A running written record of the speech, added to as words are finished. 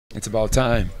It's about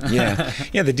time. Yeah,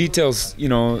 yeah. The details,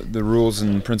 the rules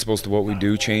and principles to what we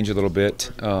do change a little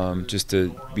bit, just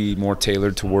to be more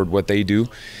tailored toward what they do.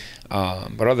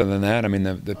 But other than that, I mean,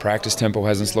 the practice tempo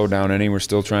hasn't slowed down any. We're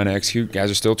still trying to execute.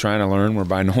 Guys are still trying to learn. We're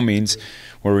by no means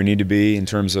where we need to be in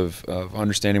terms of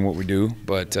understanding what we do.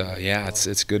 But yeah,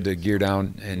 it's good to gear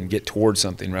down and get towards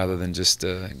something rather than just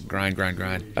grind.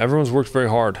 Everyone's worked very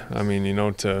hard. I mean,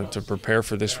 to prepare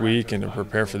for this week and to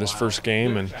prepare for this first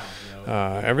game, and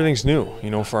everything's new,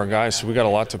 for our guys. So we got a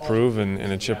lot to prove and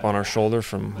a chip on our shoulder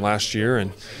from last year,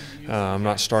 and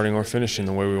not starting or finishing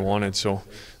the way we wanted. So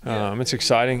it's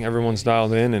exciting. Everyone's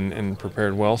dialed in and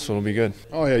prepared well, so it'll be good.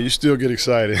 Oh yeah, you still get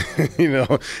excited,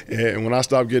 And when I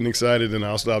stop getting excited, then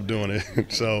I'll stop doing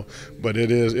it. So, but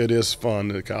it is fun.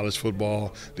 The college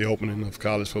football, the opening of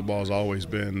college football has always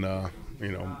been,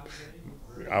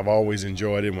 I've always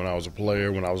enjoyed it when I was a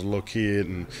player, when I was a little kid,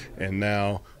 and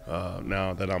now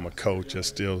that I'm a coach, it's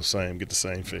still the same. Get the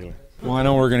same feeling. Well, I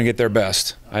know we're going to get their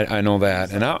best. I know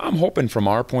that. And I'm hoping from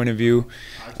our point of view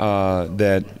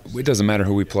that it doesn't matter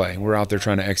who we play. We're out there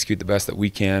trying to execute the best that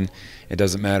we can. It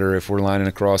doesn't matter if we're lining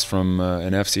across from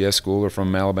an FCS school or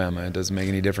from Alabama. It doesn't make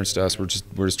any difference to us. We're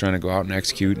just trying to go out and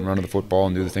execute and run to the football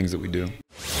and do the things that we do.